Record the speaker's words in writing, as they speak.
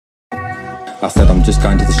I said I'm just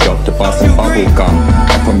going to the shop to buy some bubblegum.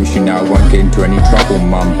 I promise you now I won't get into any trouble,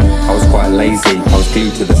 mum. I was quite lazy, I was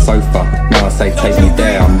glued to the sofa. Now I say take me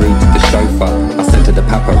there, I'm rude to the chauffeur. I said to the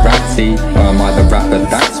paparazzi, oh, am I the rapper?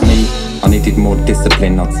 That's me. I needed more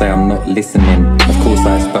discipline, I'd say I'm not listening. Of course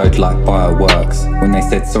I explode like fireworks when they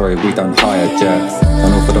said sorry, we don't hire jerks.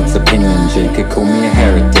 Unorthodox opinions, you could call me a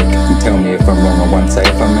heretic and tell me if I'm wrong, I won't say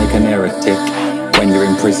if I make an heretic. When you're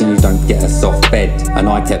in prison you don't get a soft bed, and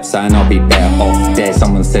I kept saying I'll be better off dead.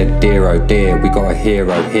 Someone said dear oh dear, we got a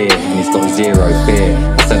hero here and he's got zero fear.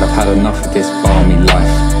 I said I've had enough of this balmy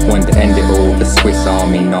life, wanted to end it all with a Swiss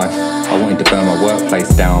army knife. I wanted to burn my workplace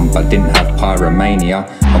down but didn't have pyromania,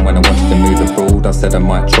 and when I wanted to move abroad I said I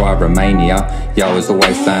might try Romania. Yeah, I was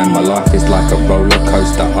always saying my life is like a roller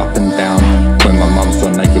coaster, up and down. When my mum saw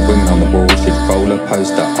naked women on the wall she'd roll a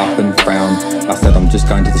poster up and frown. I said I'm just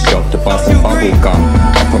going to the shop to buy some bubblegum.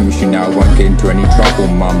 I promise you now I won't get into any trouble,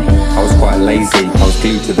 mum. I was quite lazy, I was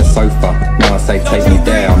glued to the sofa. Now I say take me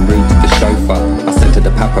there, I'm rude to the chauffeur. I said to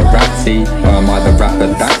the paparazzi, oh, am I the rapper?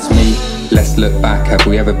 That's me. Let's look back, have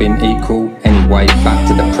we ever been equal? Anyway, back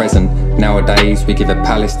to the present. Nowadays we give a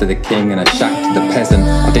palace to the king and a shack to the peasant.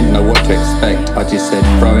 I didn't know what to expect, I just said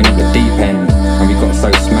throw in at the deep end. And we got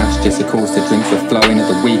so smashed, yes of course the drinks were flowing at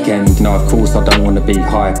the weekend. No, of course I don't want to be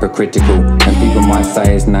hypercritical, and people might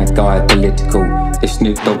say isn't that guy political? If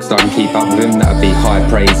Snoop Dogg so I can keep up with him, that would be high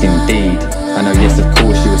praise indeed. I know, yes of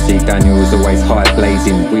course you will see Daniel was always high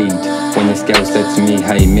blazing weed. When this girl said to me,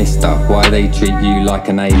 hey mister, why they treat you like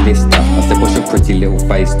an A-lister? I said, what's your pretty little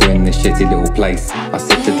face doing this shitty little place? I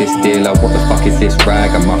said to this dealer, what the fuck is this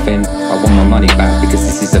ragamuffin? I want my money back because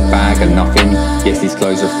this is a bag of nothing. Yes, these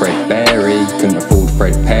clothes are Fred Berry, couldn't afford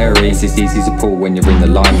Fred Perry's. It's easy to pull when you're in the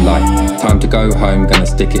limelight. Time to go home, gonna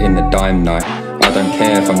stick it in the dime night. I don't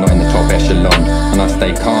care if I'm not in the top echelon, and I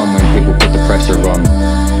stay calm when people put the pressure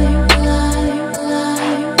on.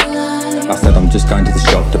 I said I'm just going to the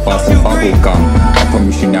shop to buy some bubblegum. I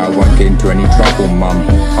promise you now I won't get into any trouble, mum.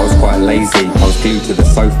 I was quite lazy, I was glued to the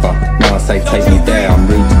sofa. Now I say take me there, I'm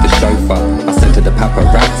rude to the chauffeur. I said to the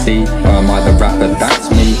paparazzi, oh, am I the rapper? That's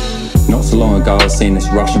me. Not so long ago I was seeing this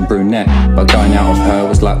Russian brunette, but going out of her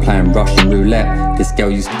was like playing Russian roulette. This girl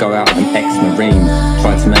used to go out with an ex-marine,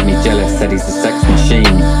 tried to make me jealous, said he's a sex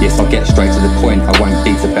machine. Yes, I'll get straight to the point, I won't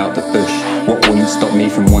beat about the bush. What wouldn't stop me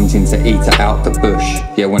from wanting to eat her out the bush?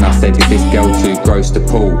 Yeah, when I said, is this girl too gross to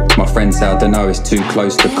pull? My friend said, I don't know, it's too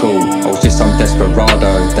close to cool. I was just some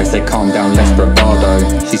desperado, they said calm down, less bravado.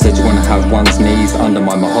 She said you wanna have one's knees under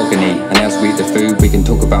my mahogany, and as we eat the food we can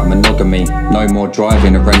talk about monogamy. No more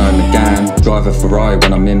driving a Renault Megane, drive a Ferrari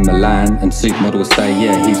when I'm in Milan, and suit models say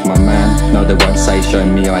yeah he's my man. No, they won't say show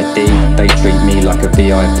me ID, they treat me like a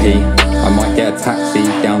VIP. I might get a taxi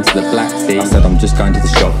down to the Black Sea. I said I'm just going to the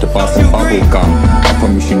shop to buy some bubblegum. I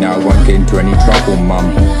promise you now I won't get into any trouble, mum.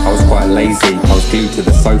 I was quite lazy, I was glued to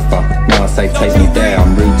the sofa. Now I say take me there,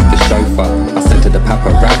 I'm rude to the chauffeur. I said to the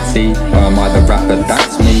paparazzi, oh, am I the rapper?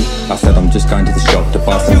 That's me. I said I'm just going to the shop to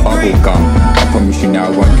buy some bubblegum. I promise you now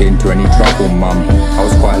I won't get into any trouble, mum. I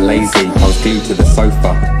was quite lazy, I was glued to the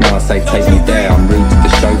sofa. Now I say take me there, I'm rude to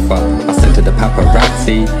the chauffeur. I said to the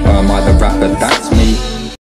paparazzi, oh, am I the rapper? That's me.